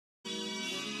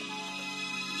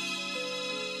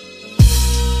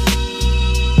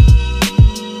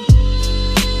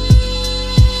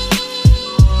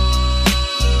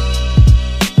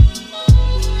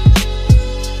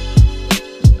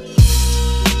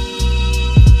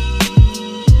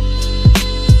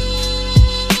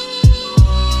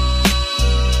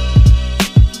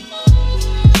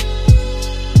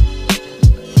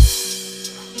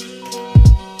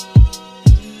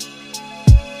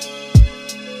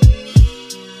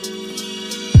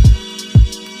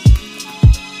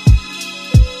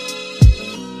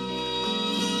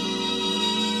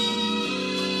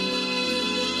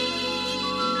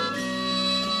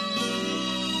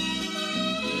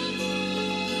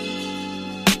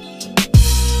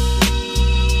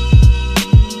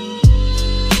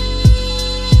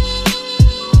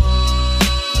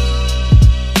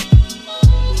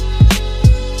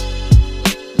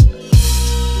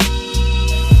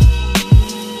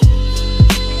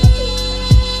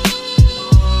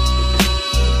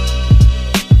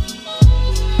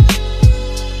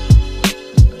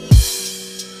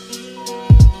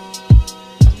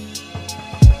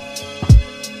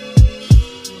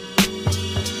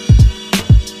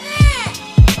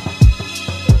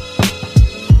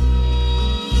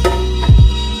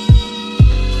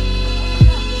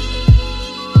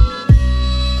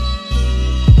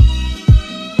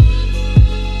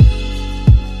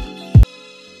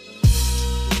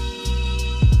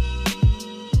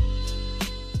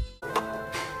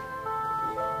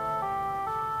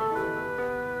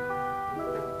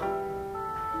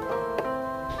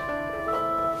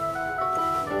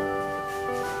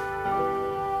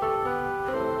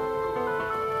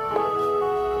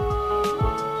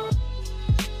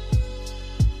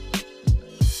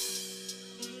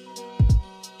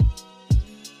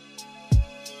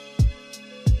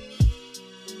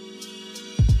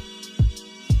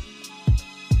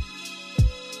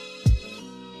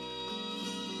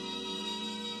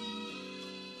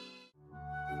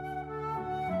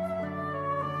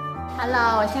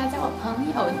Hello， 我现在在我朋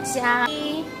友家。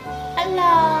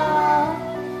Hello，Hi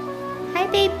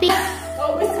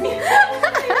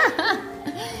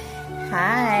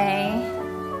baby。Hi.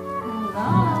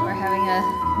 Hello. We're having a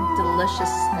delicious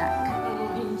snack.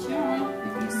 Enjoy.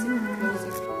 Maybe you sit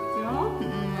closer. Oh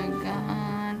my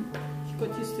god. He got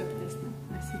used to this now.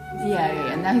 I see.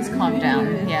 Yeah. Now he's calmed down.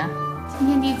 Yeah. 今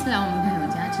天第一次来我们朋友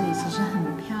家，这里其实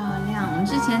很漂亮。我们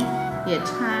之前也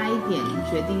差一点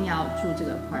决定要住这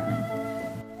个 apartment。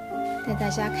带大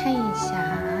家看一下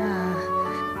啊，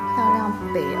漂亮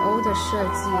北欧的设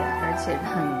计，而且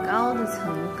很高的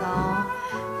层高，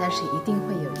但是一定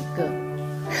会有一个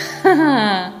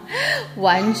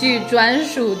玩具专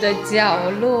属的角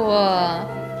落。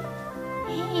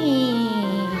嘿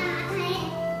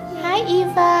 ，Hi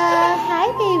Eva, Hi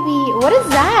baby. What is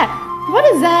that? What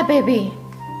is that, baby?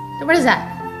 What is that?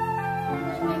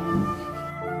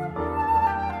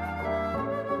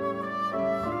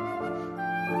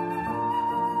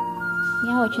 你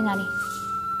要我去哪里？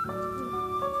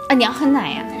啊，你要喝奶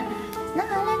呀？那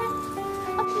好，来。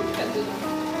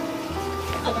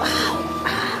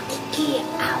Kiki，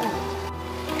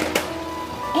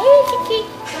 哎 ，Kiki，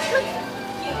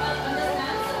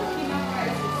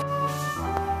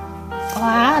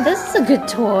 Wow, this is a good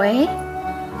toy.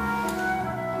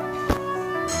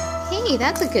 Hey,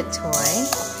 that's a good toy.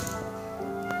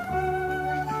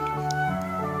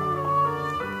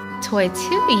 Toy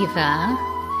too, Eva.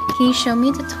 Can you show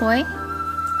me the toy?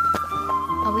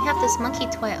 Oh, we have this monkey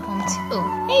toy at home too.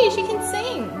 Hey, she can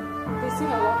sing. They sing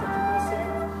a lot of music.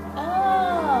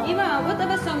 Oh. Eva, what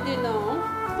other song do you know?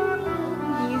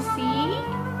 You see?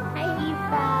 Hi,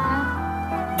 Eva.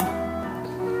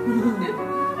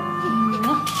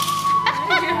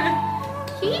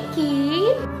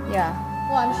 Kiki. Yeah.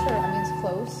 Well, I'm sure. I mean, it's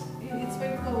close. It's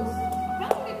very close.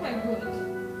 Probably quite good.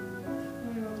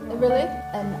 Really?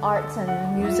 And arts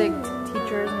and music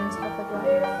teachers and stuff like that.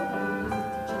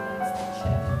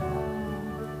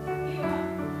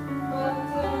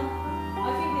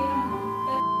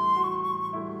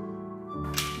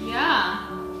 Yeah.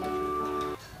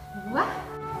 What?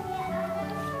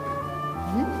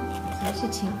 什么事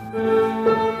情？